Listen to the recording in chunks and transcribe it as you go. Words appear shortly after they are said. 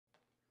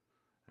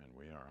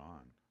are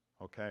on.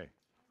 Okay.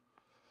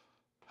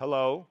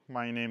 Hello,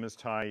 my name is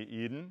Ty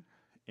Eden,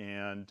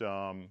 and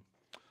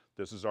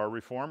this is our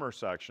reformer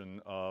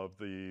section of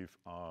the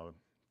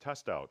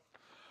Testout.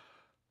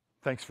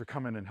 Thanks for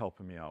coming and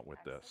helping me out with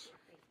this.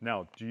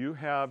 Now, do you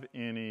have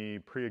any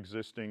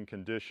pre-existing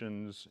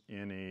conditions,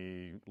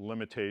 any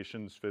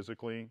limitations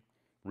physically,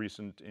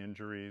 recent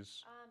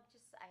injuries?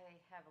 I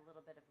have a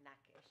little bit of neck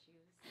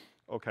issues.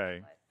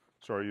 Okay.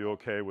 So are you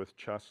okay with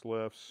chest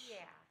lifts? Yeah,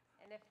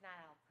 and if not,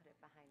 I'll put it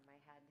behind my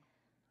head.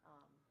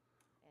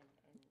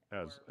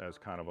 As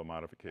kind of a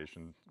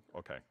modification?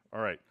 Okay,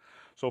 all right.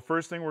 So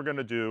first thing we're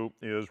gonna do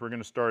is we're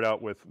gonna start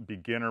out with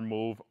beginner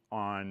move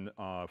on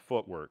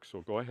footwork.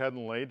 So go ahead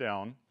and lay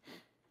down.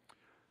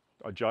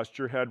 Adjust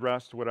your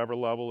headrest to whatever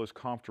level is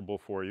comfortable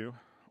for you.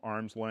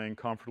 Arms laying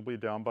comfortably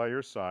down by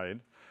your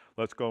side.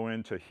 Let's go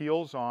into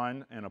heels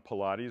on and a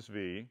Pilates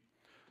V.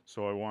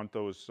 So I want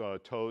those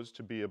toes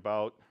to be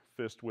about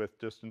fist width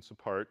distance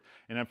apart.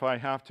 And if I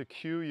have to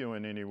cue you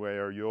in any way,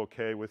 are you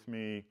okay with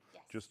me?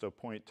 Yes. Just a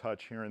point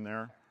touch here and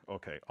there?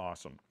 Okay,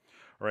 awesome.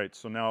 All right,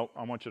 so now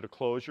I want you to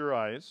close your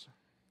eyes.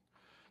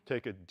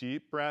 Take a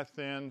deep breath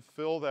in,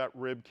 fill that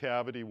rib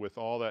cavity with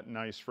all that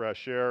nice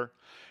fresh air.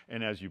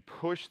 And as you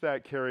push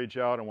that carriage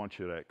out, I want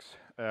you to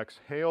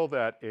exhale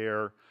that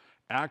air,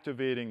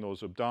 activating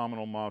those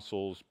abdominal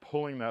muscles,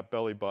 pulling that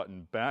belly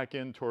button back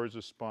in towards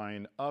the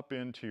spine, up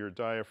into your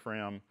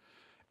diaphragm,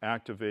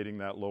 activating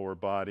that lower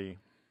body.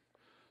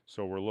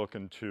 So we're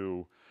looking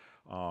to,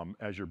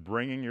 as you're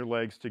bringing your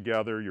legs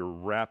together, you're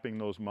wrapping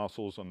those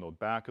muscles on the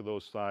back of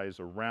those thighs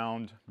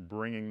around,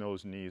 bringing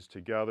those knees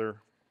together.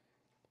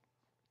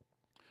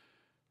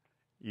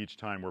 Each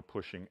time we're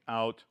pushing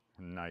out,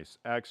 nice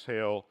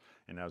exhale,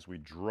 and as we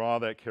draw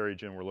that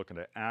carriage in, we're looking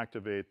to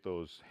activate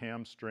those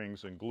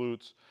hamstrings and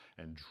glutes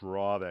and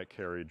draw that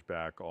carriage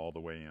back all the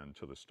way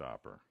into the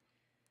stopper.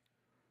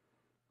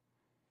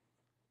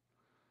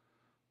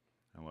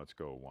 And let's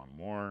go one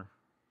more.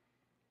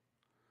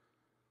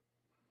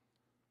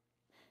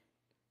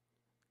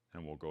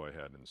 And we'll go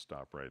ahead and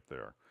stop right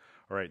there.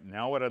 All right,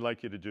 now what I'd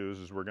like you to do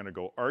is we're gonna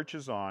go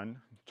arches on,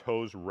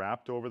 toes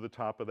wrapped over the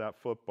top of that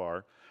foot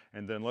bar,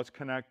 and then let's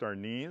connect our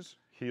knees,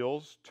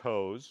 heels,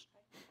 toes,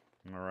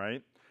 all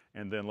right?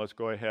 And then let's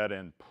go ahead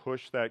and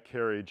push that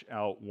carriage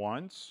out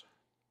once,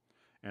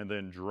 and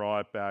then draw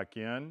it back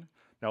in.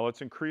 Now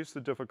let's increase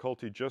the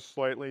difficulty just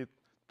slightly.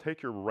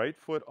 Take your right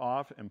foot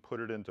off and put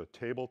it into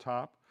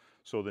tabletop,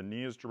 so the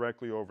knee is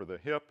directly over the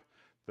hip,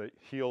 the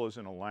heel is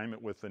in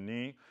alignment with the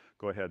knee.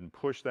 Go ahead and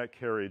push that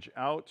carriage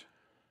out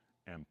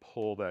and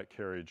pull that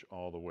carriage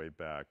all the way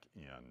back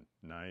in,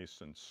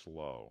 nice and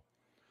slow.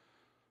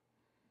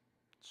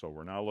 So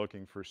we're not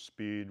looking for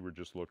speed, we're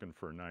just looking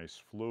for nice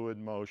fluid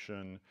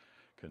motion,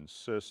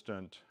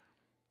 consistent,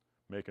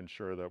 making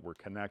sure that we're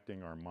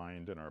connecting our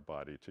mind and our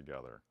body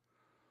together.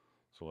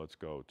 So let's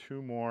go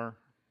two more.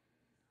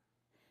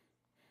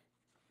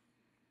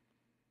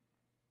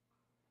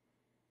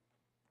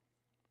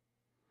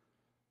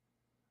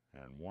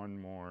 And one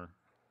more.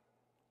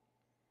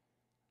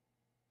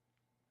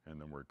 And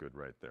then we're good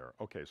right there.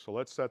 Okay, so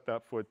let's set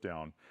that foot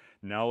down.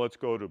 Now let's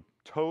go to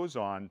toes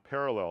on,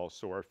 parallel.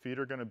 So our feet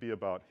are gonna be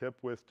about hip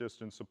width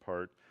distance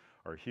apart.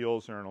 Our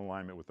heels are in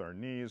alignment with our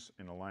knees,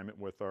 in alignment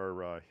with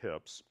our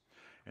hips.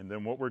 And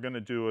then what we're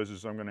gonna do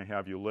is I'm gonna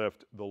have you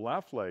lift the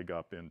left leg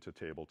up into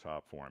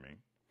tabletop for me.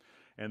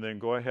 And then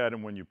go ahead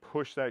and when you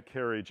push that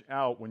carriage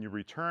out, when you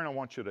return, I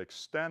want you to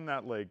extend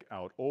that leg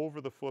out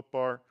over the foot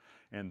bar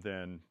and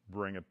then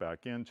bring it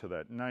back into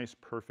that nice,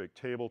 perfect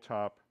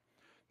tabletop.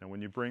 And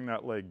when you bring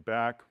that leg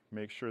back,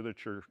 make sure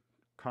that you're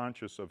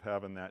conscious of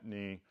having that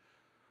knee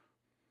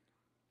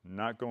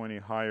not go any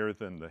higher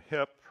than the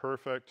hip.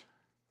 Perfect.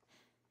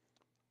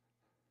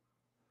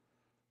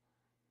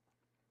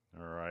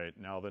 All right,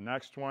 now the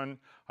next one,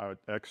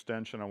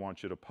 extension, I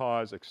want you to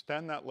pause,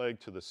 extend that leg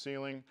to the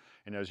ceiling,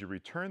 and as you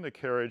return the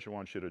carriage, I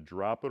want you to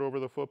drop it over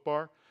the foot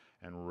bar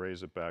and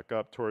raise it back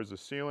up towards the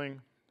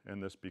ceiling,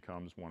 and this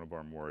becomes one of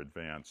our more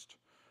advanced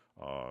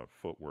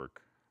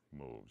footwork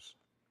moves.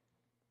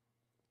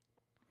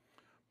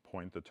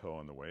 Point the toe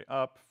on the way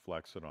up,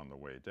 flex it on the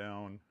way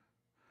down.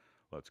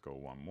 Let's go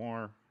one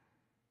more.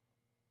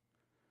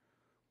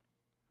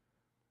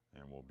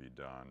 And we'll be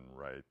done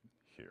right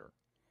here.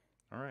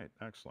 All right,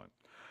 excellent.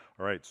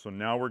 All right, so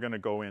now we're gonna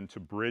go into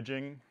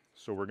bridging.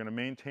 So we're gonna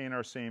maintain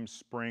our same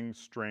spring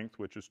strength,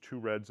 which is two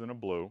reds and a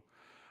blue.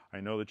 I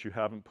know that you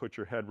haven't put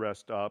your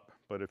headrest up,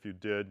 but if you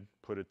did,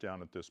 put it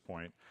down at this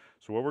point.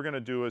 So what we're gonna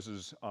do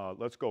is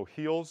let's go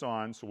heels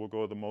on, so we'll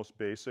go the most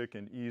basic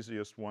and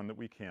easiest one that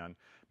we can.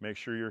 Make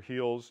sure your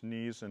heels,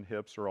 knees, and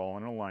hips are all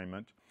in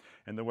alignment.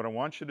 And then what I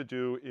want you to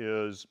do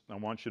is I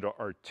want you to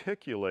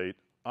articulate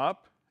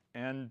up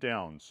and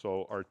down.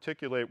 So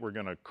articulate, we're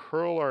gonna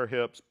curl our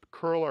hips,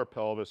 curl our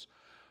pelvis,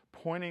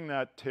 pointing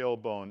that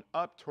tailbone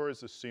up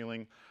towards the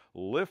ceiling,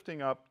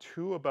 lifting up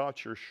to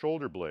about your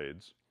shoulder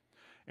blades,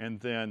 and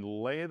then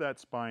lay that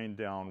spine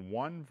down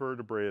one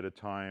vertebrae at a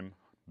time,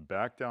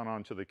 back down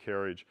onto the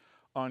carriage,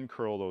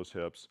 uncurl those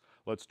hips,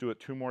 Let's do it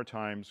 2 more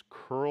times.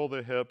 Curl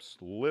the hips,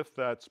 lift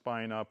that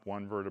spine up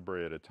 1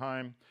 vertebrae at a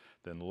time,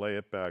 then lay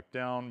it back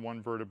down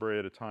 1 vertebrae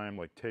at a time,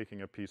 like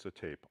taking a piece of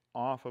tape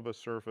off of a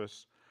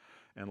surface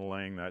and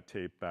laying that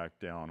tape back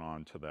down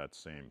onto that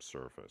same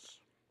surface.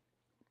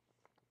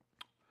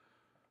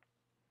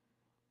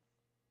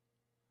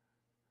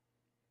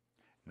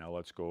 Now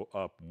let's go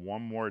up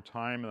 1 more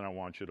time, and I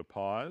want you to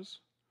pause.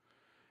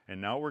 And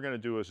now what we're going to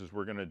do is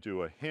we're going to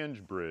do a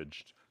hinge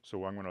bridge.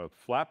 So I'm going to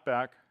flat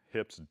back,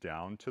 hips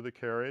down to the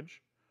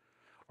carriage,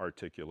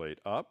 articulate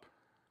up,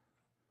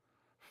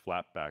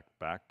 flat back,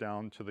 back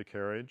down to the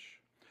carriage.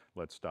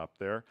 Let's stop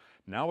there.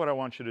 Now what I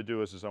want you to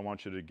do is I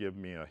want you to give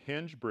me a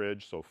hinge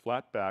bridge, so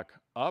flat back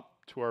up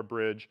to our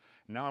bridge.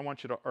 Now I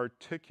want you to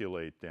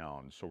articulate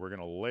down. So we're going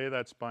to lay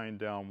that spine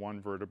down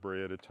 1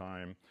 vertebrae at a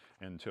time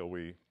until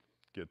we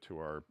get to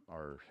our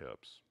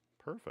hips.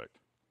 Perfect.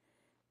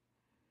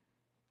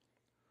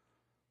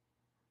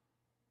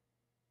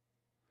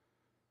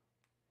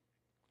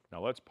 Now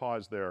let's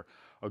pause there.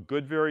 A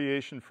good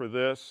variation for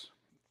this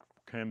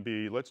can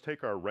be, let's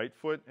take our right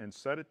foot and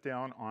set it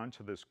down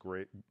onto this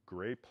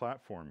gray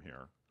platform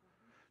here,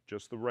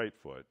 just the right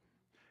foot.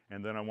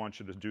 And then I want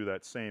you to do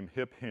that same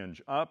hip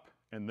hinge up,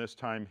 and this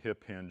time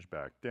hip hinge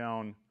back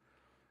down.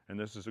 And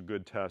this is a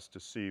good test to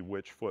see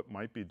which foot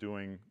might be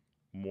doing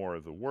more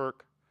of the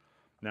work.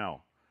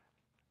 Now,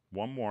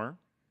 1 more,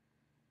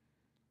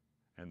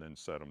 and then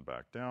set them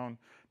back down.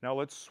 Now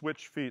let's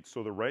switch feet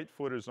so the right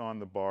foot is on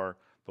the bar,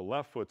 the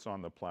left foot's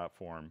on the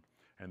platform,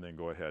 and then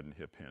go ahead and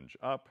hip hinge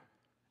up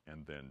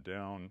and then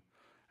down.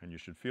 And you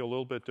should feel a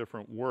little bit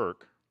different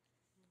work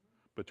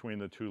between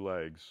the 2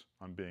 legs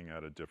on being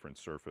at a different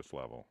surface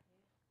level.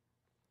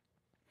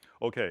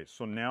 Okay,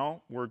 so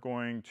now we're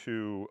going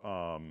to,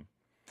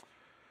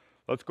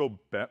 let's go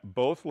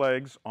both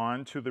legs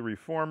onto the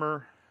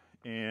reformer,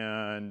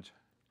 and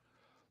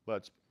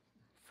let's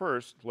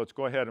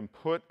go ahead and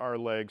put our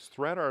legs,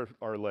 thread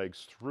our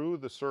legs through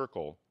the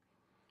circle,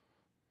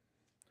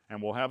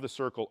 and we'll have the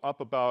circle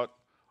up about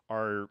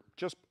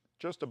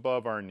just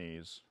above our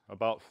knees,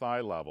 about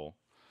thigh level,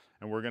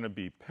 and we're going to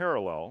be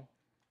parallel.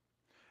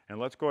 And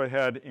let's go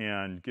ahead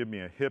and give me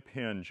a hip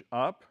hinge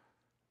up,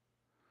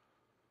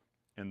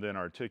 and then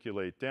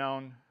articulate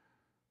down.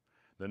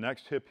 The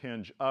next hip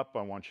hinge up,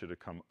 I want you to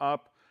come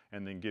up,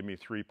 and then give me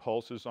 3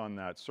 pulses on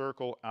that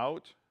circle,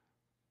 out,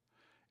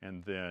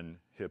 and then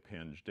hip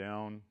hinge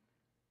down,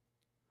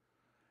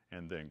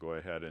 and then go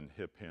ahead and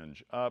hip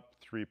hinge up,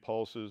 3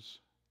 pulses.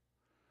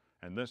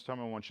 And this time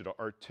I want you to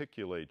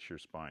articulate your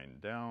spine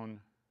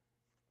down,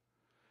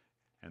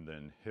 and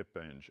then hip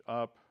hinge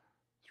up,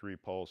 3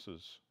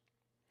 pulses,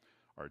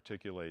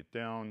 articulate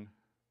down.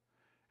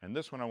 And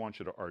this one I want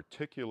you to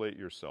articulate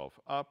yourself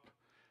up,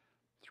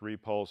 3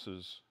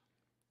 pulses,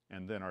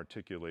 and then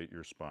articulate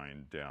your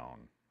spine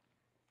down.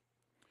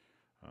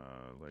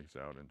 Legs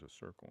out into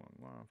circle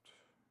and left.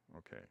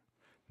 Okay.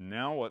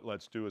 Now what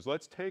let's do is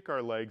let's take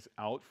our legs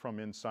out from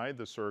inside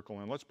the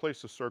circle, and let's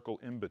place the circle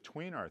in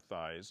between our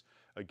thighs,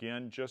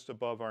 again just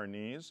above our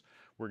knees.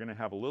 We're going to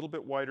have a little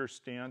bit wider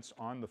stance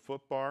on the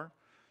foot bar,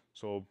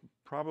 so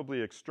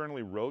probably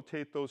externally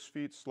rotate those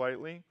feet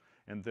slightly,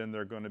 and then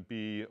they're going to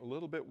be a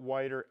little bit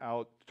wider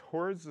out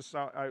towards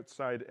the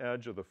outside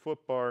edge of the foot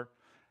bar.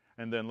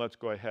 And then let's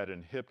go ahead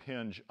and hip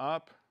hinge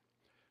up,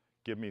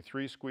 give me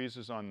 3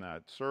 squeezes on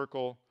that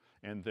circle,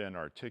 and then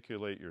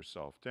articulate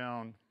yourself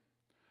down.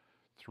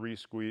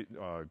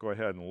 Go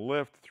ahead and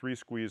lift, 3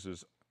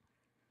 squeezes,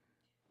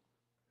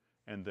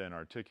 and then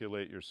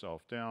articulate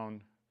yourself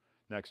down.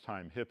 Next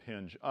time, hip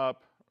hinge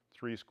up,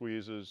 3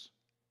 squeezes,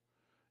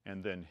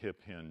 and then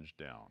hip hinge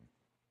down.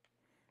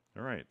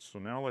 All right, so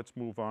now let's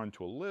move on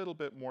to a little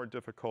bit more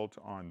difficult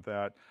on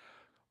that.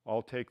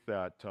 I'll take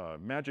that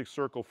magic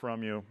circle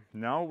from you.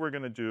 Now what we're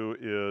going to do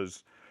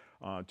is,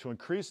 to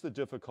increase the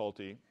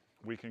difficulty,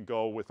 we can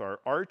go with our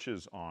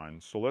arches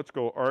on. So let's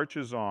go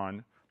arches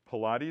on,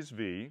 Pilates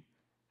V.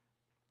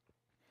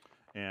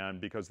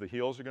 And because the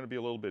heels are going to be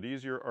a little bit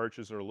easier,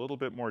 arches are a little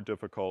bit more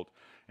difficult.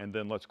 And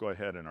then let's go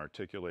ahead and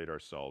articulate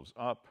ourselves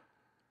up.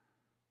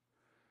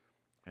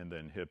 And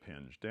then hip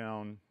hinge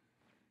down.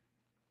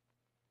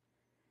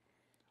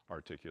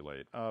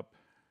 Articulate up,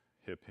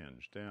 hip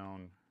hinge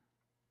down.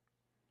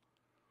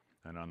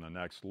 And on the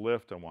next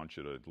lift, I want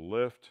you to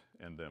lift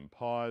and then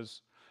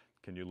pause.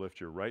 Can you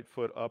lift your right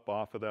foot up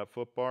off of that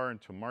foot bar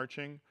into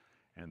marching?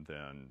 And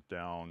then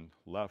down,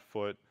 left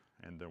foot,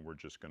 and then we're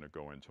just going to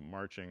go into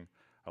marching.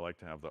 I like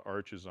to have the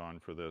arches on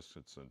for this.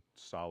 It's a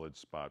solid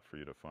spot for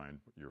you to find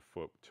your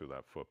foot to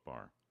that foot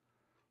bar.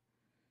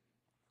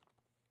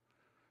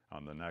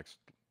 On the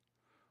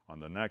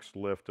next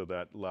lift of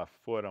that left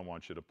foot, I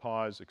want you to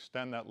pause,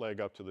 extend that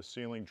leg up to the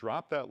ceiling,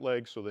 drop that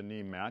leg so the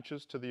knee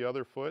matches to the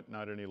other foot,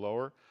 not any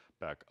lower,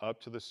 back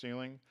up to the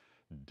ceiling,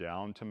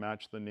 down to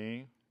match the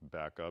knee,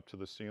 back up to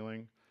the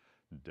ceiling,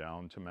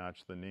 down to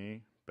match the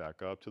knee,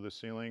 back up to the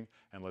ceiling,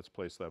 and let's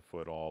place that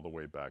foot all the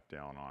way back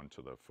down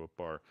onto the foot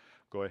bar.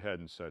 Go ahead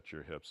and set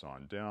your hips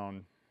on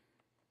down.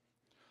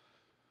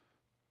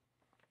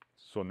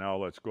 So now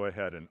let's go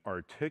ahead and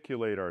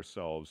articulate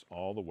ourselves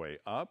all the way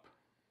up.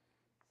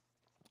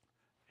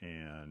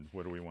 And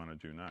what do we want to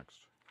do next?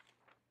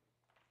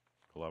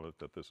 Love it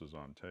that this is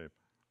on tape.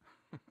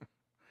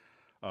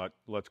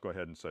 Let's go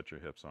ahead and set your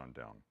hips on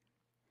down.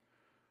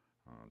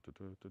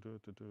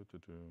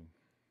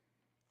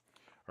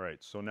 All right,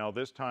 so now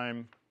this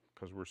time,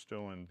 because we're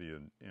still in the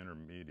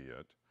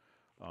intermediate,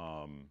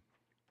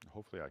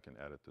 hopefully I can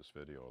edit this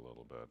video a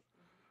little bit.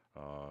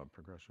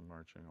 Progression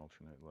marching,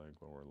 alternate leg,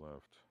 lower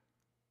lift,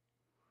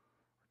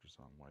 arches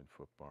on wide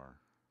foot bar.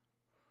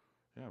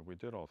 Yeah, we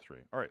did all three.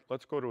 All right,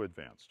 let's go to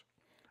advanced.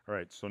 All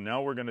right, so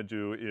now we're going to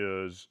do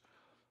is,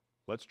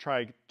 let's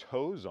try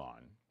toes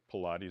on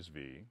Pilates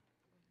V.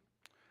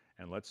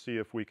 And let's see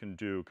if we can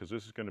do, because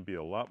this is going to be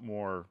a lot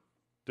more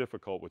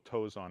difficult with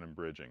toes on and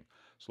bridging.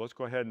 So let's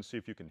go ahead and see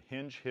if you can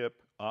hinge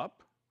hip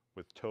up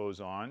with toes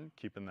on,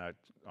 keeping that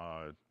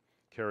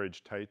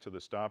carriage tight to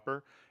the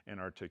stopper, and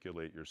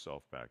articulate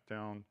yourself back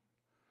down.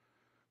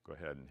 Go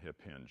ahead and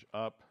hip hinge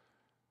up,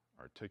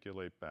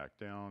 articulate back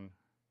down.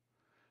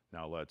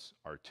 Now let's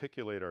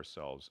articulate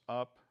ourselves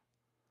up,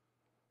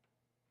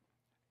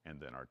 and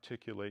then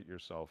articulate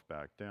yourself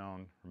back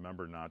down.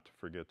 Remember not to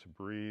forget to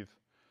breathe.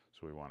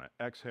 So we want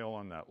to exhale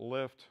on that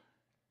lift,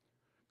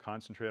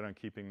 concentrate on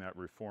keeping that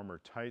reformer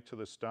tight to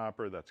the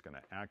stopper. That's going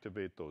to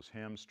activate those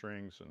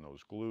hamstrings and those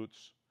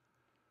glutes.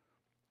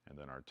 And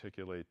then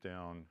articulate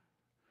down,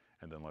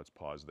 and then let's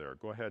pause there.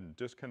 Go ahead and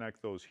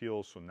disconnect those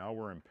heels, so now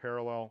we're in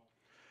parallel,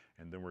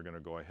 and then we're going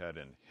to go ahead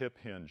and hip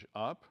hinge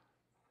up.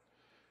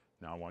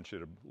 Now I want you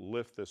to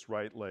lift this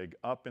right leg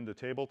up into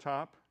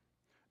tabletop,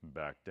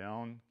 back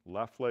down,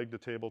 left leg to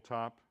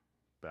tabletop,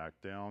 back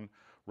down,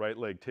 right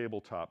leg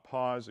tabletop,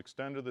 pause,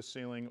 extend to the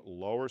ceiling,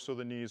 lower so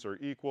the knees are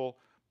equal,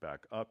 back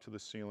up to the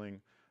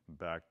ceiling,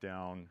 back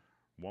down,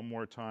 one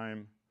more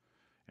time,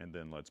 and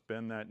then let's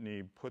bend that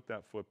knee, put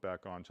that foot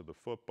back onto the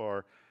foot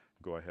bar,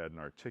 go ahead and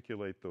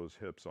articulate those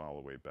hips all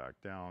the way back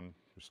down.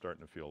 We're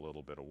starting to feel a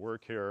little bit of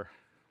work here.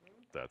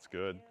 That's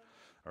good.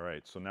 All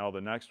right, so now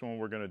the next one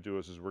we're going to do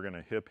is we're going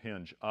to hip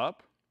hinge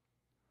up.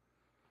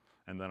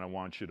 And then I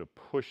want you to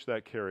push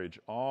that carriage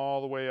all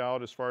the way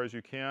out as far as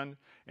you can,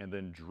 and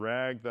then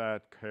drag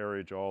that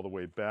carriage all the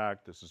way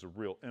back. This is a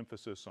real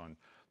emphasis on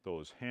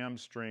those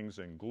hamstrings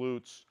and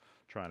glutes,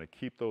 trying to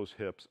keep those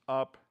hips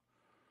up.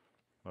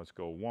 Let's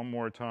go one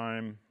more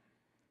time.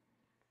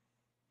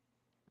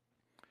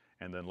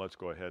 And then let's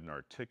go ahead and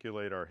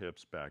articulate our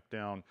hips back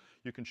down.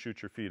 You can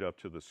shoot your feet up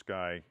to the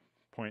sky,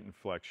 point and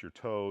flex your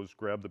toes,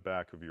 grab the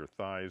back of your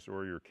thighs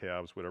or your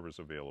calves, whatever's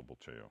available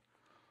to you.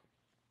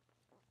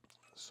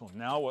 So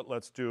now what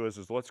let's do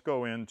is let's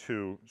go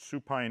into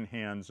supine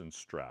hands and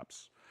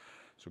straps.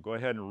 So go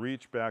ahead and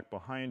reach back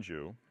behind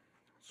you.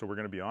 So we're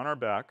going to be on our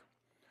back.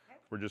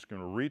 We're just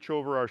going to reach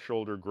over our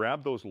shoulder,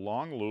 grab those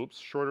long loops.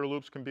 Shorter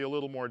loops can be a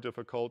little more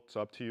difficult. It's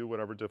up to you,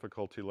 whatever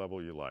difficulty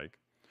level you like.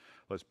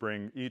 Let's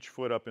bring each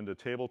foot up into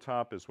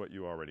tabletop is what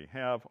you already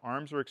have.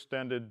 Arms are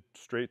extended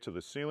straight to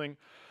the ceiling.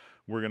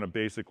 We're going to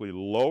basically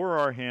lower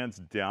our hands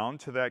down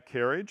to that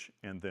carriage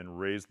and then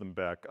raise them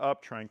back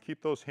up. Try and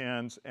keep those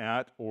hands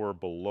at or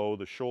below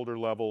the shoulder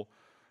level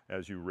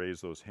as you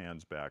raise those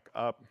hands back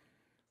up.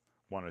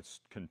 Want to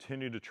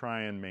continue to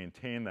try and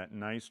maintain that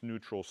nice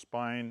neutral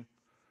spine.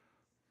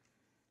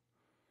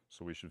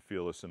 So we should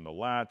feel this in the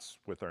lats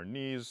with our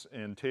knees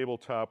in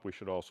tabletop. We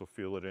should also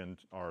feel it in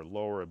our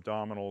lower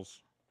abdominals.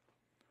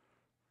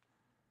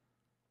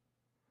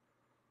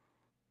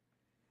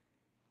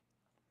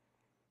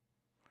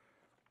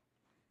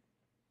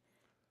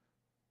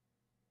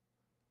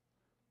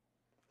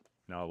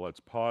 Now let's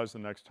pause the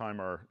next time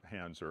our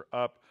hands are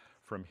up.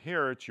 From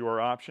here, it's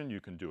your option.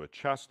 You can do a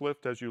chest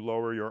lift as you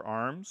lower your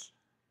arms,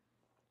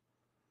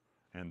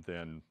 and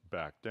then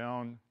back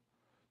down.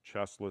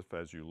 Chest lift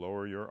as you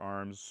lower your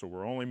arms. So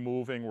we're only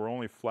moving, we're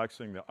only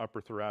flexing the upper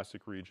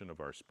thoracic region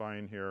of our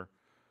spine here.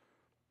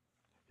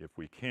 If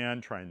we can,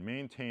 try and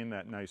maintain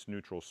that nice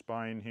neutral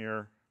spine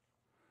here.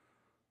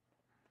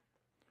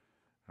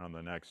 On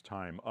the next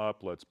time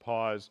up, let's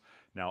pause.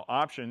 Now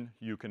option,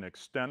 you can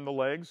extend the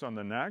legs on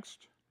the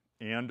next,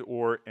 and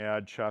or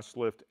add chest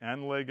lift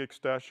and leg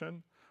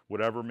extension,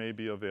 whatever may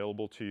be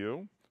available to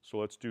you. So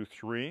let's do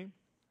 3.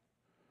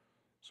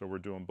 So we're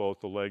doing both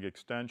the leg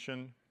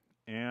extension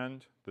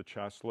and the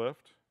chest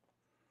lift.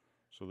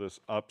 So this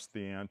ups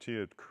the ante,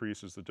 it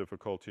increases the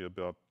difficulty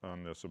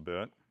on this a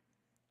bit.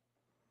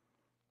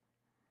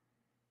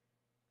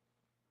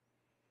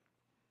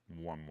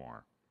 One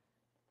more.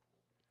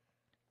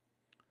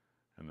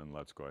 And then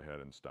let's go ahead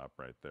and stop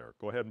right there.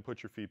 Go ahead and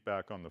put your feet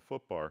back on the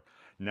foot bar.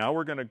 Now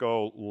we're going to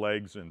go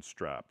legs and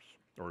straps,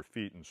 or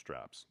feet and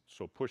straps.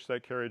 So push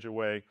that carriage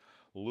away,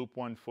 loop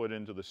one foot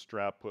into the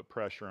strap, put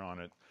pressure on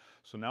it.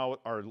 So now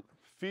our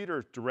feet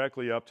are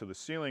directly up to the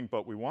ceiling,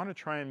 but we want to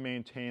try and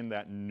maintain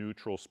that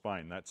neutral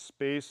spine, that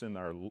space in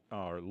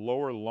our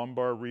lower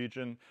lumbar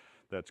region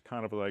that's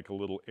kind of like a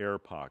little air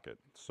pocket.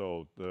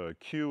 So the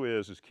cue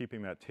is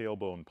keeping that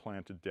tailbone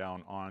planted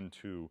down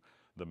onto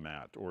the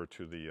mat or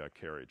to the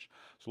carriage.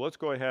 So let's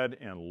go ahead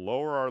and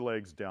lower our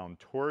legs down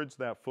towards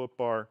that foot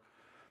bar.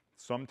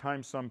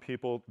 Sometimes some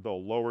people,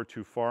 they'll lower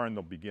too far and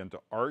they'll begin to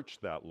arch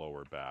that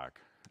lower back.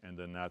 and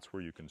then that's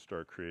where you can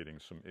start creating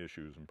some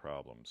issues and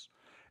problems.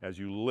 As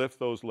you lift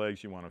those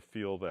legs, you want to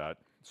feel that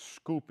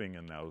scooping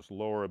in those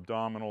lower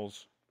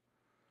abdominals.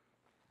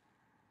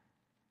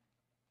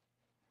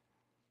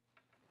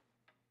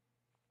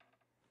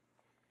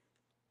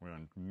 We're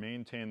going to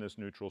maintain this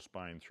neutral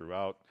spine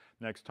throughout.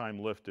 Next time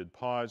lifted,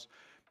 pause.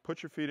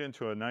 Put your feet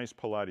into a nice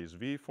Pilates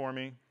V for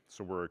me.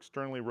 So we're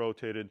externally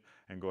rotated,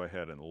 and go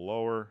ahead and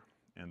lower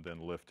and then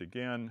lift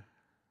again.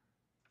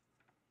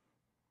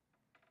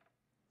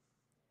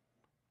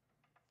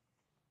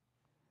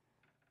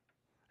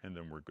 And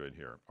then we're good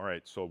here. All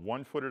right, so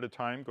 1 foot at a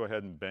time, go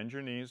ahead and bend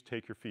your knees,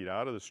 take your feet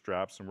out of the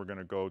straps, and we're going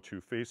to go to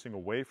facing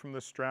away from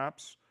the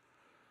straps,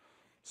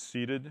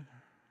 seated.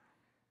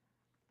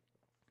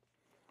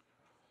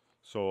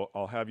 So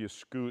I'll have you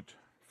scoot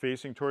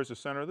facing towards the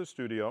center of the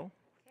studio.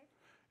 Okay.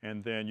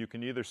 And then you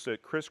can either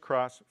sit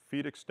crisscross,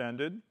 feet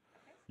extended,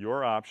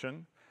 your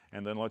option.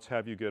 And then let's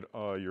have you get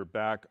your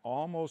back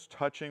almost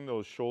touching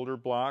those shoulder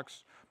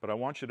blocks. But I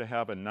want you to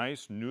have a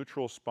nice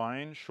neutral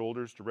spine,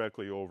 shoulders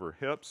directly over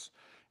hips.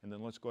 And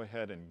then let's go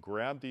ahead and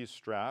grab these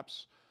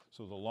straps.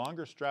 So the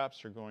longer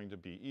straps are going to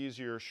be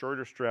easier.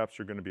 Shorter straps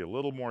are going to be a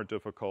little more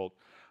difficult.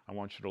 I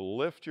want you to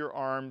lift your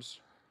arms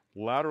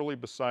laterally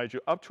beside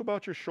you up to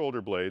about your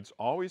shoulder blades.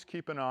 Always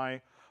keep an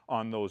eye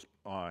on those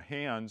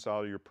hands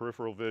out of your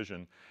peripheral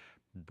vision.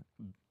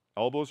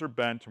 Elbows are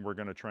bent, and we're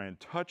going to try and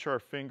touch our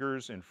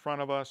fingers in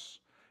front of us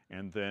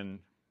and then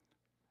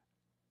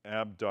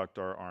abduct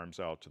our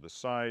arms out to the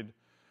side.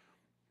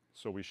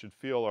 So we should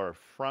feel our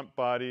front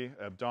body,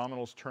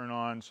 abdominals turn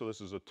on. So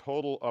this is a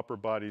total upper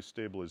body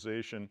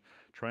stabilization.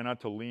 Try not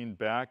to lean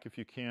back if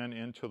you can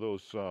into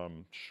those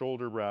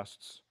shoulder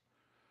rests.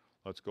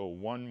 Let's go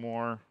 1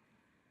 more.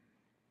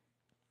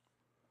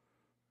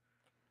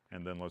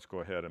 And then let's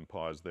go ahead and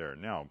pause there.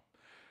 Now,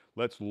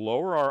 let's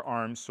lower our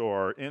arms so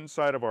our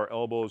inside of our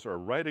elbows are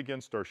right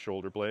against our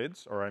shoulder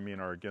blades, or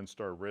are against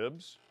our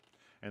ribs.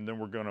 And then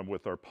we're going to,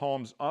 with our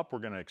palms up, we're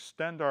going to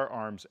extend our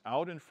arms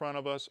out in front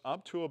of us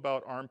up to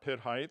about armpit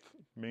height,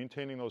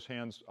 maintaining those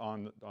hands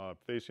on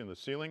facing the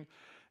ceiling,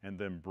 and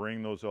then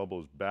bring those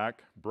elbows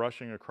back,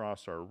 brushing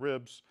across our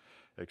ribs,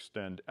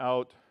 extend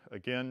out,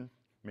 again,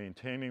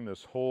 maintaining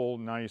this whole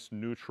nice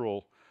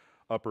neutral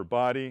upper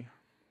body.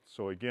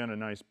 So again, a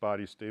nice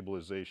body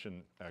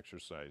stabilization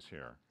exercise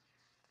here.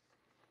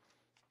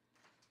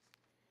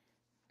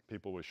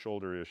 People with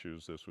shoulder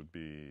issues, this would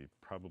be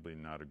probably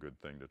not a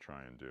good thing to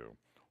try and do,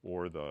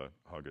 or the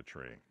hug a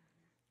tree.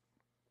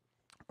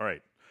 All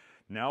right,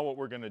 now what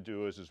we're going to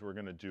do is we're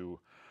going to do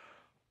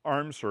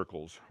arm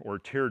circles or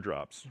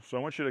teardrops. So I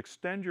want you to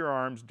extend your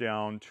arms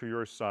down to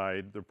your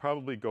side. They'll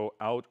probably go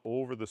out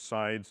over the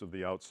sides of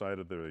the outside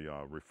of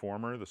the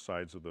reformer, the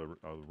sides of the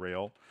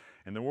rail.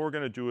 And then what we're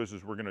going to do is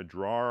we're going to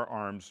draw our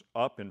arms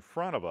up in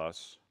front of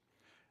us,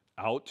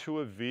 out to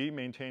a V,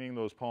 maintaining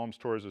those palms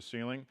towards the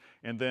ceiling.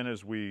 And then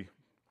as we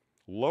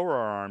lower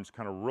our arms,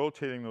 kind of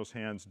rotating those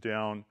hands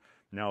down,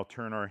 now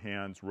turn our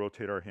hands,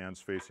 rotate our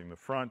hands facing the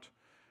front.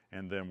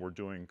 And then we're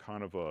doing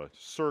kind of a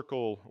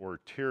circle or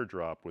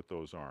teardrop with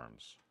those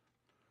arms.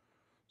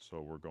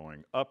 So we're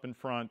going up in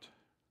front,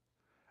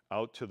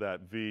 out to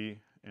that V,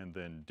 and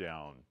then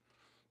down.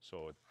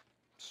 So it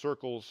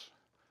circles.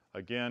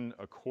 Again,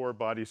 a core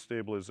body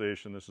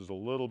stabilization. This is a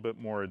little bit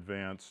more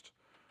advanced,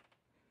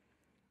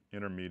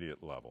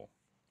 intermediate level.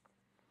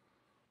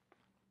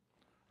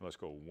 Let's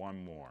go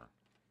 1 more.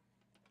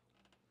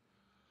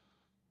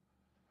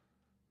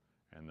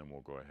 And then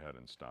we'll go ahead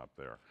and stop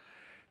there.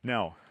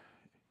 Now,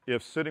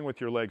 if sitting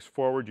with your legs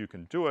forward, you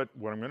can do it.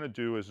 What I'm going to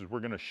do is we're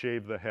going to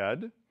shave the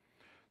head.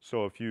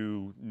 So if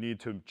you need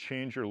to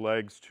change your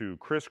legs to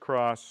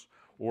crisscross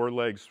or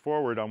legs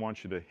forward, I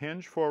want you to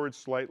hinge forward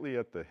slightly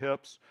at the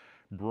hips.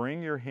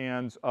 Bring your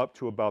hands up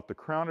to about the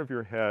crown of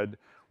your head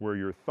where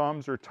your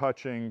thumbs are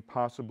touching,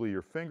 possibly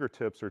your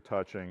fingertips are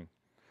touching.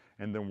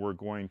 And then we're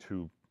going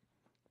to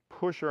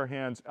push our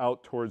hands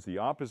out towards the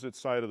opposite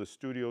side of the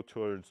studio,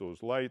 towards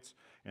those lights,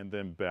 and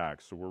then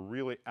back. So we're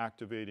really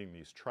activating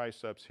these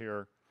triceps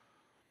here.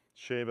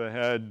 Shave a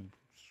head,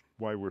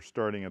 why we're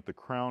starting at the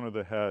crown of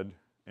the head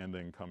and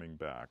then coming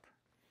back.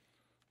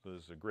 So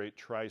this is a great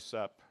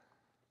tricep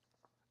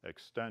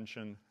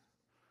extension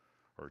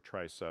or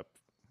tricep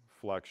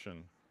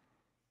flexion.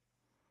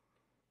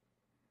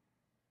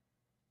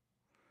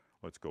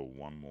 Let's go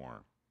 1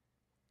 more.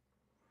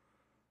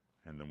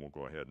 And then we'll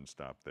go ahead and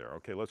stop there.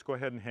 Okay, let's go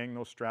ahead and hang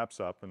those straps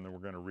up, and then we're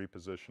going to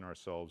reposition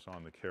ourselves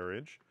on the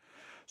carriage.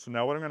 So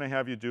now what I'm going to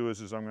have you do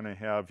is I'm going to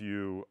have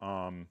you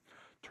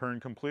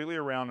turn completely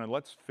around, and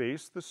let's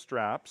face the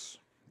straps,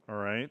 all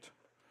right?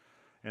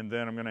 And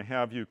then I'm going to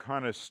have you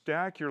kind of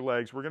stack your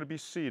legs. We're going to be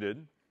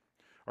seated.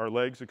 Our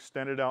legs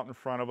extended out in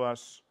front of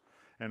us,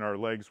 and our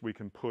legs we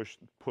can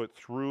put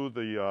through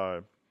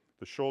the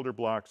shoulder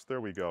blocks. There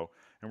we go.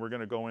 And we're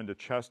going to go into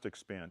chest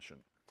expansion.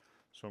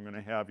 So I'm going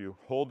to have you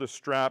hold the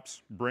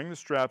straps, bring the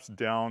straps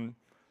down,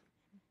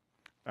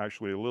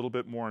 actually a little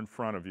bit more in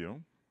front of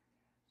you.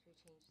 Should we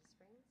change the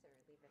springs or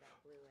leave it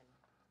at blue and?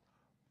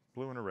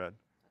 Blue and a red.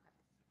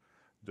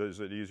 Okay. Is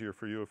it easier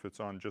for you if it's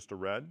on just a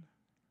red?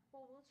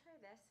 Well, we'll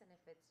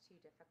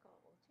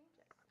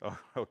Oh,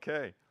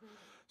 okay.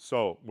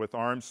 So with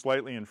arms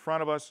slightly in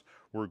front of us,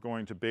 we're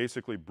going to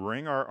basically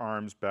bring our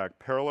arms back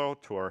parallel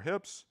to our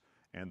hips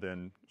and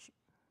then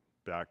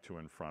back to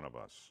in front of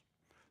us.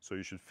 So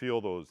you should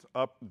feel those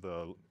up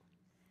the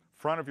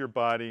front of your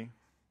body,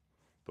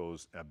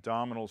 those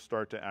abdominals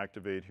start to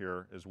activate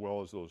here, as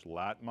well as those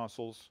lat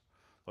muscles.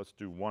 Let's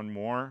do one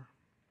more,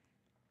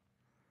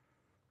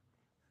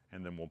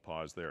 and then we'll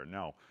pause there.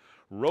 Now,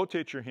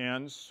 rotate your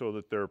hands so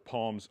that they're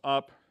palms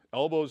up.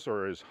 Elbows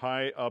are as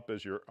high up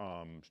as your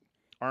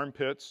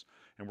armpits,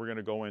 and we're going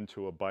to go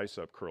into a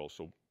bicep curl.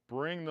 So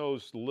bring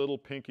those little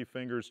pinky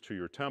fingers to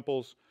your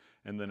temples,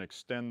 and then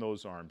extend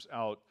those arms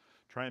out.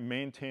 Try and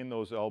maintain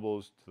those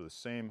elbows to the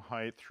same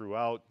height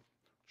throughout,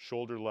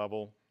 shoulder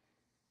level.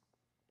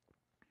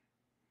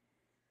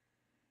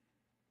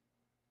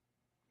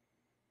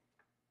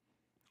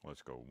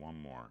 Let's go one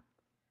more.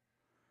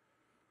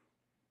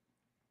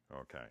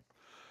 Okay,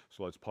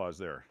 so let's pause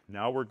there.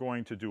 Now we're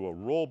going to do a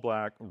roll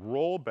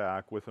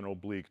back with an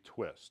oblique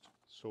twist.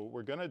 So what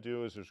we're going to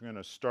do is we're going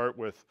to start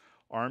with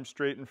arms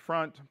straight in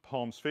front,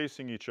 palms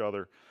facing each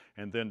other,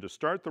 and then to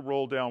start the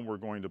roll down, we're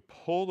going to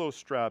pull those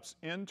straps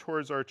in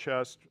towards our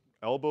chest,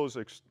 elbows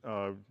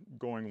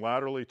going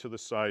laterally to the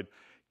side,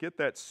 get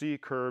that C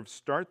curve,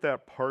 start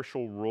that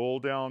partial roll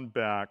down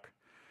back,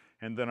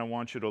 and then I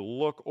want you to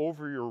look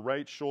over your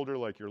right shoulder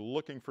like you're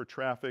looking for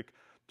traffic,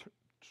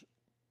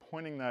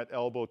 pointing that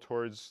elbow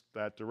towards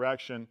that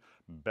direction,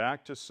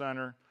 back to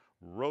center,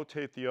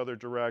 rotate the other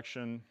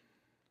direction,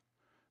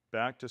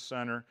 back to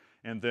center,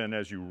 and then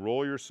as you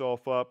roll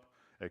yourself up,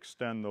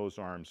 extend those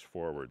arms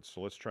forward.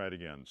 So let's try it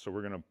again. So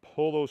we're going to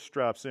pull those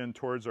straps in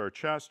towards our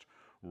chest,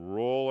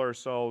 roll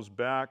ourselves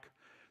back,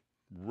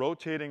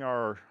 rotating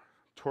our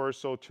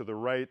torso to the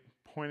right,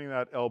 pointing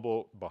that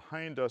elbow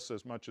behind us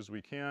as much as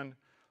we can,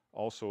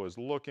 also as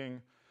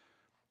looking,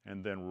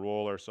 and then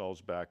roll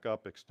ourselves back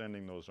up,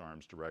 extending those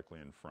arms directly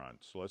in front.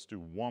 So let's do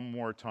one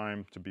more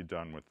time to be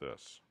done with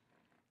this.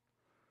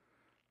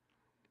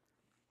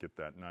 Get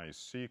that nice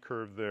C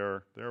curve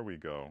there. There we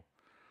go.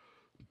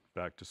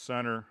 Back to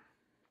center.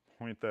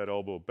 Point that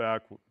elbow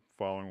back,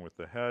 following with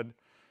the head,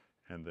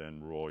 and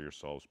then roll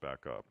yourselves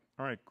back up.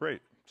 All right,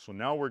 great. So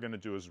now what we're going to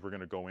do is we're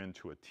going to go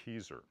into a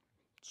teaser.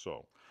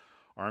 So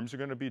arms are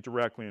going to be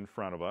directly in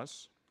front of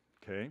us,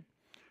 okay?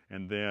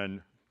 And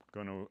then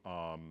going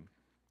to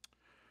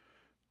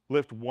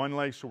lift one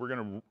leg. So we're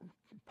going to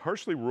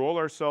partially roll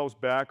ourselves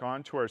back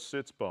onto our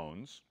sits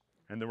bones,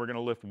 and then we're going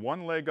to lift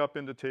one leg up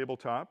into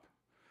tabletop,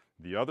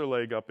 the other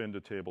leg up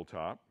into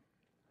tabletop.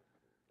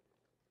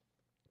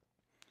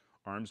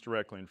 Arms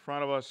directly in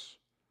front of us.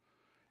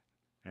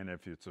 And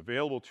if it's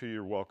available to you,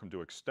 you're welcome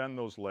to extend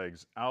those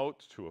legs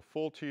out to a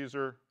full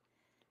teaser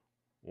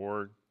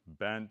or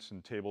bent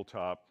and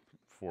tabletop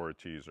for a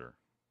teaser.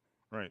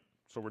 All right,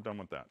 so we're done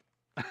with that.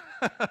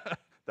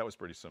 That was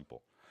pretty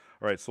simple.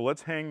 All right, so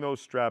let's hang those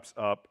straps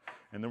up,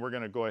 and then we're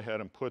going to go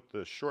ahead and put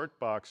the short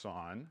box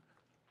on.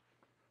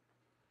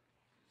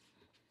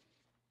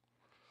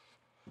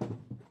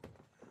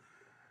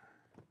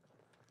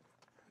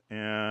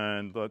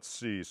 And let's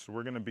see, so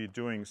we're going to be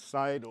doing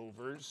side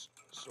overs.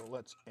 So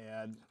let's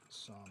add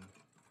some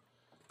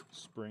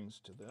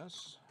springs to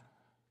this.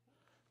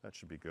 That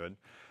should be good.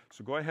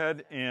 So go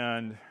ahead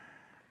and,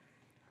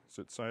 is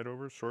it side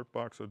overs, short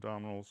box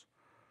abdominals?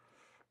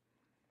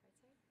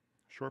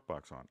 Short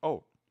box on.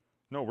 Oh,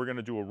 no, we're going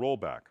to do a roll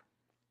back.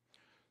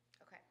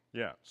 Okay.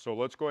 Yeah, so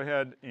let's go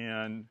ahead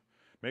and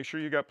make sure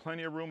you got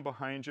plenty of room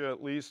behind you,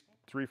 at least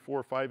 3,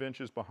 4, 5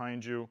 inches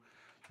behind you.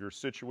 You're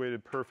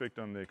situated perfect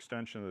on the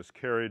extension of this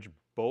carriage.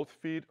 Both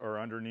feet are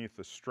underneath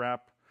the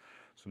strap.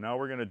 So now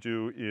what we're going to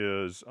do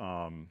is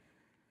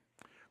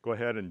go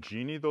ahead and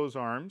genie those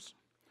arms,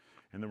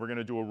 and then we're going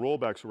to do a roll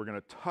back. So we're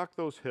going to tuck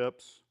those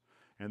hips,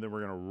 and then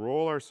we're going to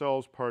roll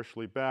ourselves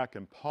partially back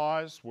and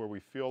pause where we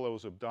feel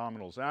those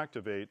abdominals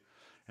activate.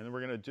 And then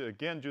we're going to,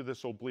 again, do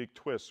this oblique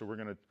twist. So we're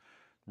going to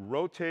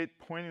rotate,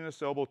 pointing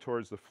this elbow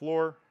towards the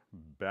floor,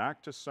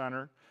 back to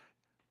center,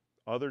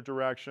 other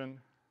direction,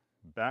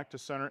 back to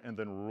center, and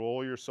then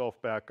roll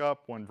yourself back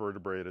up one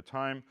vertebrae at a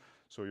time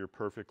so you're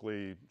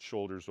perfectly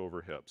shoulders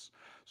over hips.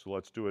 So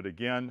let's do it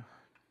again.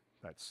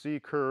 That C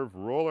curve,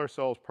 roll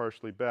ourselves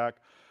partially back,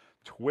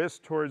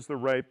 twist towards the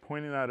right,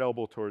 pointing that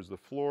elbow towards the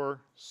floor,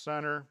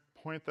 center,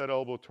 point that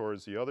elbow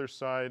towards the other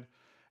side,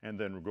 and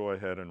then go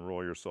ahead and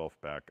roll yourself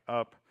back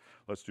up.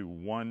 Let's do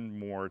one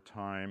more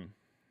time.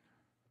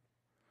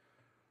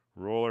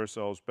 Roll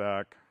ourselves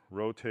back,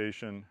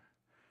 rotation,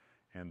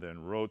 and then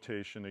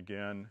rotation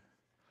again,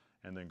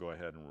 and then go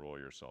ahead and roll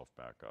yourself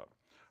back up.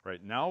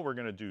 Right, now we're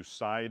going to do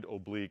side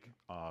oblique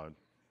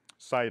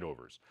side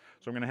overs.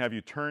 So I'm going to have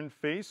you turn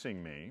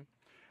facing me.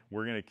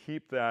 We're going to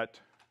keep that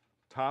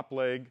top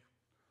leg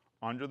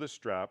under the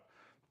strap.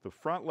 The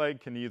front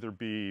leg can either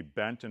be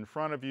bent in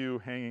front of you,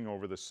 hanging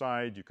over the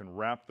side. You can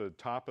wrap the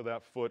top of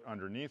that foot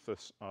underneath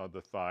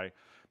the thigh.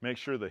 Make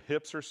sure the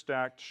hips are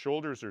stacked,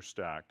 shoulders are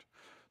stacked.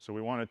 So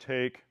we want to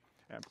take,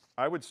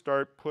 I would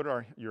start, put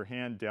your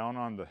hand down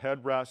on the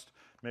headrest.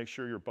 Make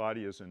sure your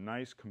body is in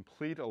nice,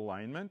 complete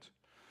alignment.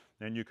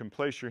 And you can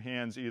place your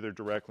hands either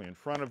directly in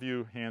front of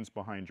you, hands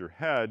behind your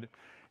head,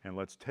 and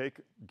let's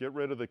get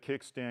rid of the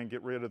kickstand,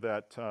 get rid of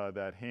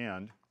that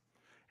hand.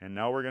 And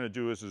now what we're going to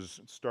do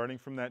is starting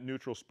from that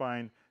neutral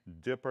spine,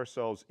 dip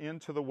ourselves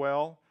into the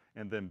well,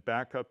 and then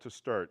back up to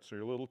start. So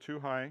you're a little too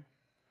high.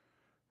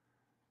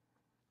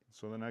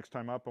 So the next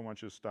time up, I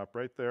want you to stop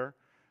right there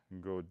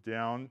and go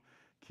down.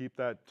 Keep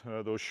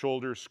those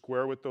shoulders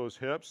square with those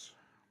hips.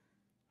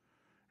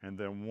 And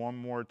then one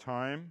more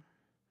time.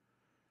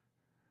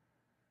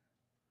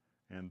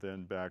 And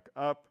then back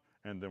up,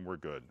 and then we're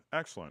good.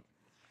 Excellent.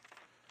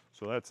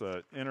 So that's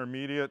an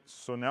intermediate.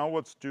 So now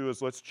let's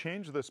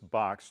change this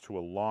box to a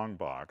long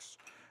box,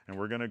 and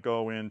we're going to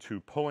go into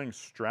pulling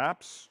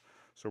straps.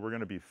 So we're going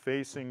to be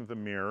facing the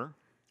mirror.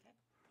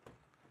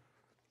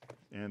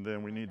 And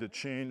then we need to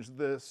change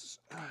these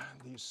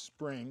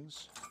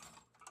springs.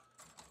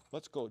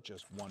 Let's go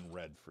just one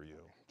red for you,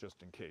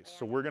 just in case.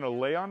 So we're going to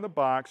lay on the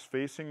box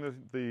facing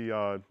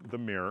the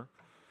mirror.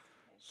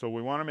 So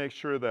we want to make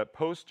sure that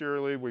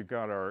posteriorly we've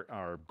got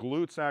our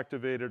glutes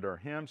activated, our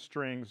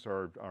hamstrings,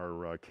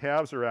 our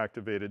calves are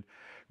activated.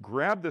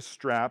 Grab the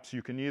straps.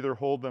 You can either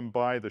hold them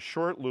by the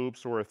short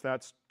loops, or if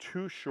that's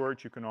too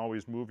short, you can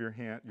always move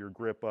your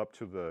grip up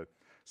to the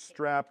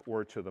strap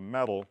or to the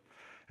metal.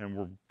 And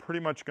we're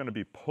pretty much going to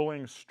be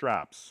pulling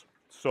straps.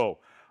 So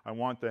I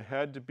want the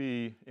head to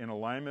be in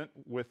alignment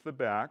with the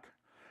back.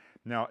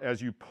 Now,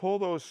 as you pull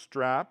those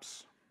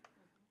straps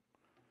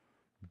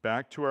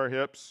back to our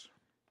hips,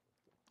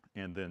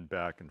 and then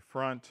back and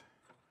front,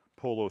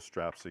 pull those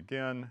straps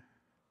again,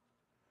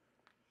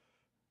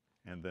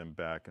 and then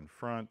back and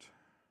front.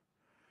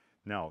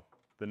 Now,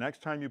 the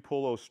next time you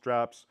pull those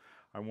straps,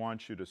 I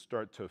want you to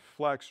start to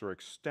flex or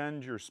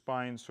extend your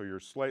spine so you're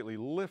slightly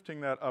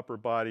lifting that upper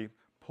body.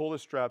 Pull the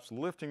straps,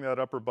 lifting that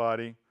upper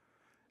body,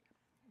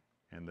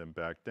 and then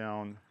back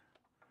down.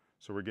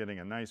 So we're getting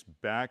a nice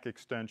back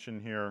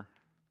extension here.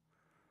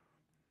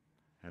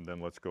 And then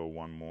let's go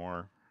one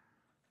more.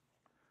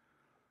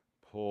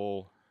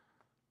 Pull,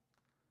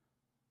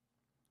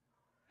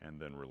 and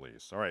then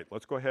release. All right,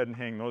 let's go ahead and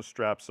hang those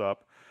straps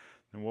up.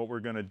 And what we're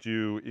going to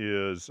do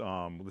is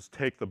let's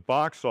take the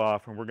box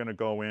off, and we're going to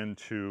go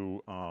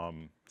into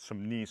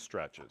some knee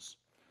stretches.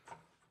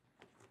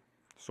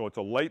 So it's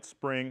a light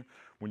spring.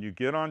 When you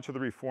get onto the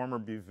reformer,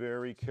 be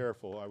very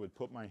careful. I would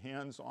put my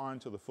hands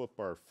onto the foot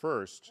bar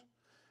first,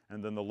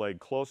 and then the leg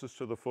closest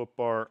to the foot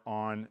bar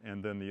on,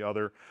 and then the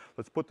other.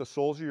 Let's put the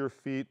soles of your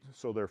feet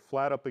so they're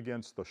flat up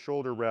against the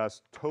shoulder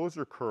rest. Toes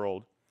are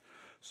curled.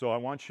 So I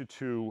want you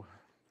to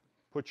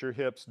put your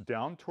hips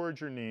down towards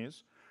your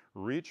knees,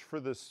 reach for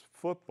this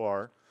foot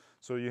bar,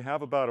 so you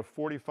have about a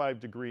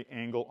 45-degree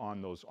angle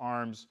on those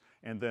arms,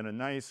 and then a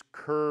nice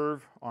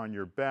curve on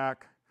your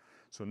back.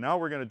 So now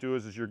what we're going to do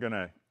is you're going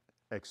to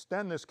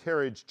extend this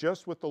carriage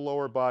just with the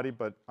lower body,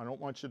 but I don't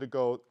want you to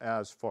go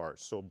as far.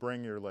 So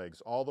bring your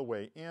legs all the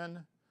way in.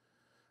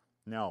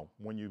 Now,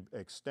 when you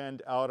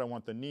extend out, I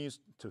want the knees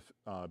to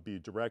be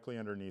directly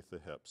underneath the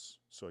hips.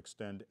 So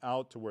extend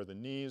out to where the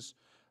knees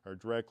are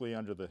directly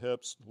under the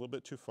hips, a little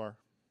bit too far.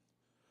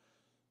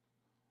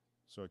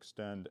 So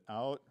extend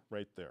out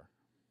right there.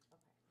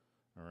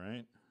 All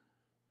right,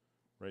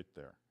 right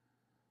there.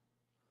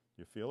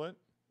 You feel it?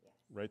 Yes.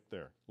 Right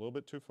there. A little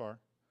bit too far.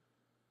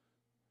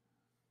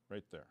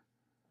 Right there.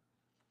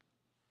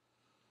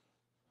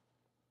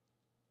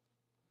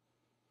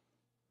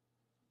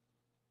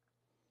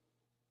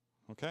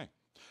 Okay.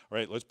 All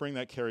right, let's bring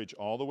that carriage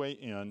all the way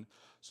in.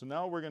 So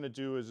now what we're going to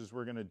do is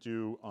we're going to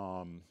do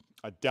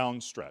a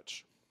down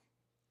stretch.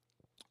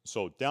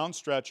 So down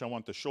stretch, I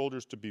want the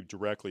shoulders to be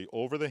directly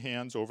over the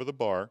hands, over the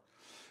bar.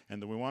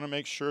 And then we want to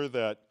make sure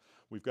that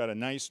we've got a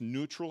nice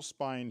neutral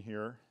spine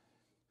here.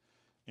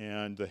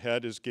 And the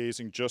head is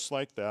gazing just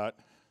like that.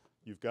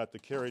 You've got the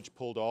carriage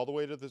pulled all the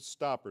way to the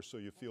stopper so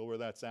you feel where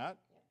that's at.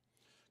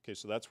 Okay,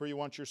 so that's where you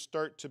want your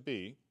start to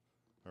be.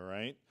 All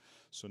right.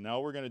 So now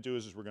what we're going to do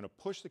is we're going to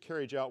push the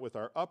carriage out with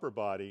our upper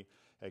body,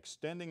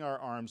 extending our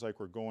arms like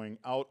we're going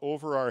out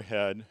over our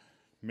head.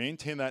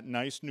 Maintain that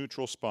nice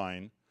neutral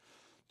spine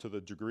to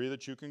the degree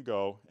that you can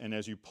go. And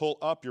as you pull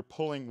up, you're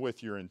pulling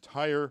with your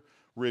entire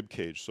rib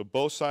cage. So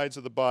both sides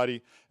of the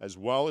body, as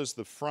well as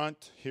the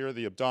front, here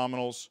the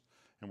abdominals,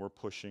 and we're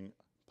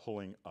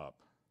pulling up.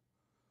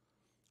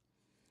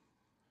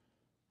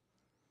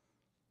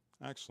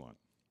 Excellent.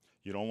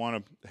 You don't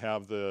want to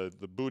have the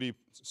booty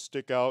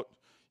stick out.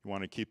 You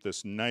want to keep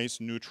this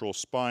nice neutral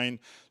spine.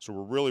 So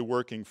we're really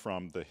working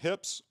from the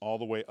hips all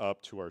the way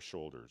up to our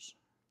shoulders.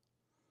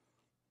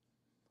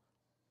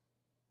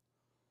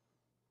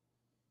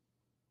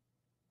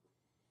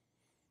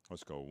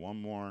 Let's go one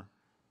more.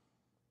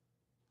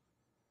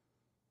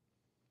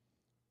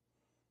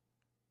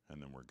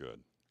 And then we're good.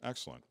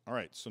 Excellent. All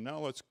right, so now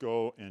let's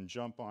go and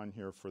jump on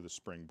here for the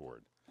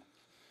springboard.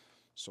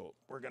 So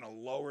we're going to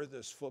lower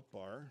this foot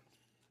bar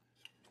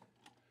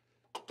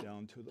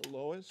down to the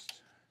lowest.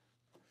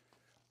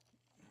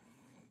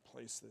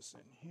 Place this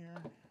in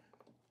here.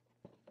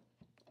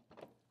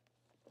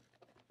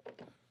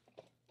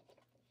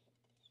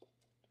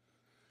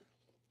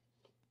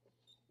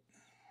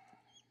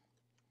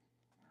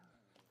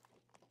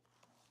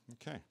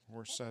 Okay,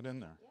 we're set in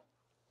there. Yep.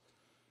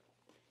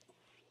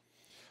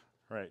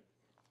 All right.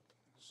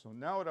 So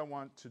now what I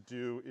want to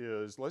do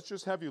is, let's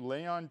just have you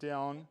lay on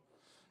down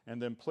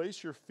and then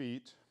place your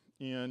feet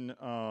in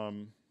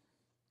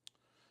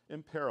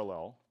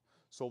parallel.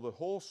 So the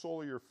whole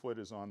sole of your foot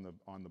is on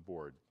the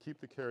board.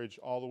 Keep the carriage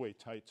all the way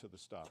tight to the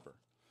stopper.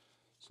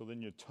 So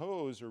then your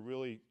toes are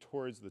really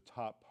towards the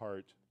top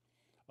part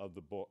of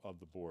the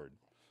board.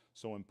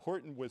 So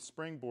important with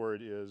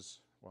springboard is,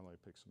 well, let me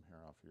pick some hair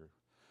off here.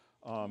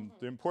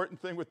 The important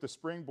thing with the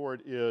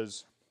springboard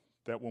is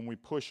that when we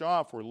push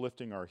off, we're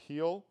lifting our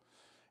heel,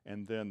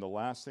 and then the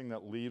last thing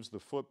that leaves the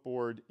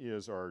footboard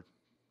is our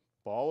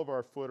ball of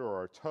our foot or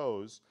our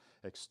toes,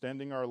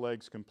 extending our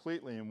legs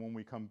completely, and when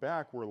we come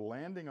back, we're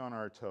landing on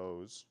our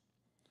toes,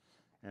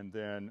 and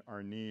then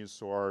our knees,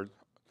 so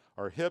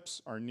our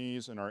hips, our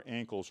knees, and our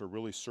ankles are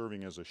really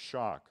serving as a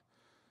shock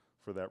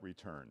for that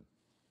return.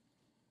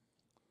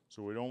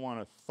 So we don't want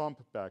to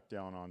thump back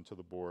down onto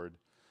the board.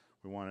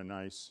 We want to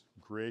nice,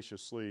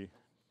 graciously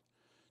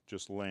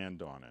just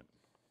land on it.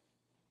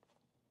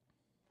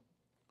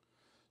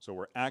 So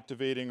we're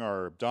activating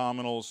our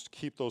abdominals,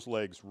 keep those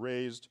legs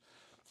raised.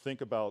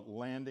 Think about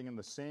landing in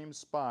the same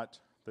spot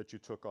that you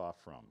took off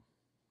from.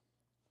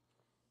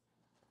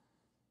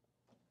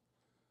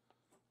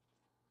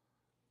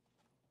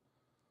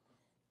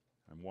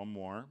 And one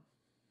more.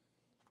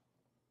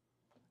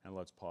 And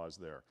let's pause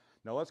there.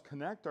 Now let's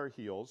connect our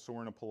heels, so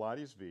we're in a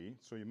Pilates V.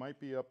 So you might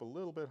be up a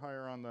little bit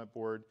higher on that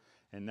board.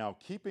 And now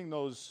keeping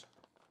those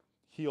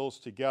heels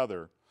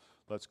together,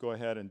 let's go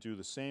ahead and do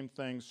the same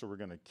thing. So we're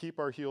going to keep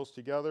our heels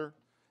together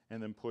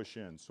and then push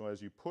in. So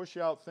as you push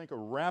out, think of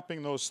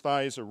wrapping those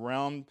thighs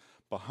around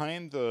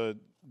behind the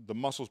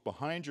muscles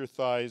behind your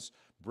thighs,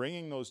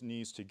 bringing those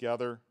knees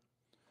together.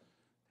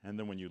 And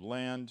then when you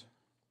land,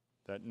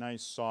 that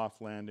nice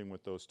soft landing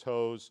with those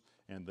toes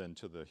and then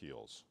to the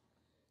heels.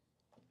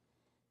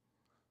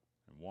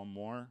 And one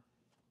more.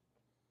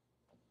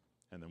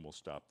 And then we'll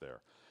stop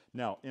there.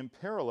 Now, in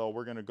parallel,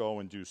 we're going to go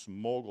and do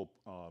some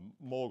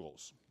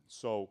moguls.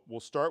 So we'll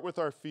start with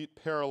our feet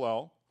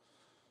parallel,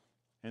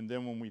 and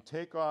then when we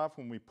take off,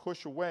 when we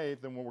push away,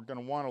 then we're going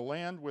to want to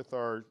land with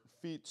our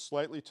feet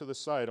slightly to the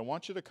side. I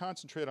want you to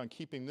concentrate on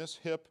keeping this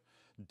hip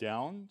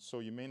down, so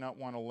you may not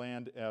want to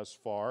land as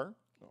far,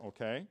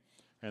 okay?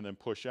 And then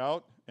push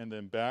out, and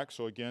then back.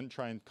 So again,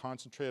 try and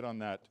concentrate on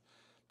that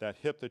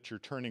hip that you're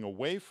turning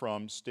away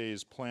from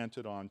stays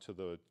planted onto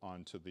the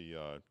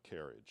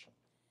carriage.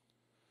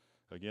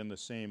 Again, the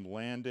same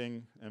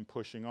landing and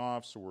pushing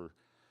off, so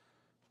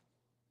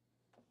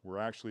we're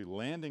actually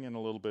landing in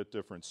a little bit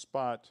different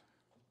spot,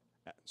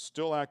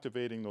 still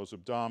activating those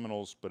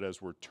abdominals, but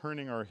as we're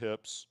turning our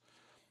hips,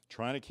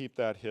 trying to keep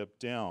that hip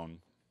down,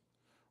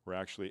 we're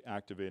actually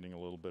activating a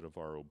little bit of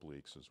our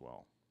obliques as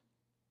well.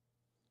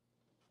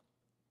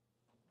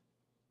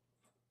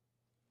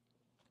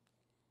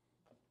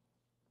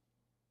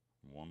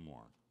 One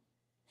more.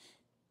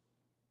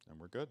 And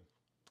we're good.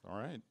 All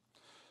right.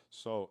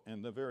 So,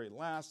 and the very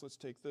last, let's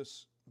take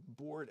this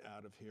board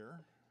out of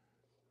here.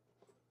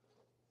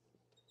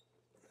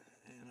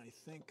 And I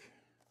think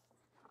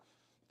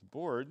the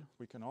board,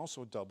 we can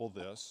also double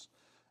this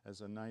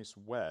as a nice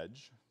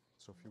wedge.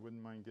 So if you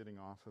wouldn't mind getting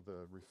off of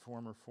the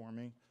reformer for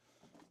me.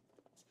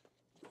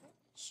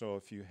 So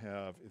if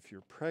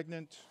you're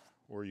pregnant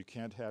or you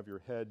can't have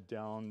your head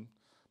down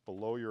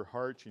below your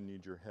heart, you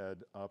need your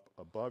head up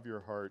above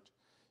your heart,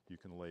 you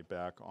can lay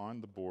back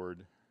on the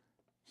board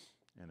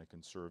and it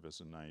can serve as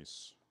a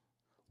nice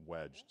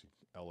wedge to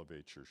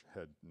elevate your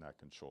head, neck,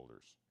 and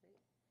shoulders.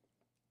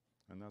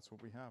 And that's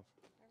what we have.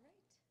 All right.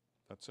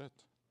 That's it.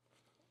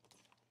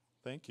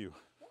 Thank you.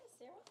 Yes,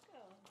 you're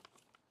welcome.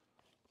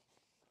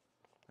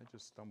 I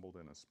just stumbled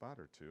in a spot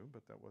or two,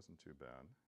 but that wasn't too bad.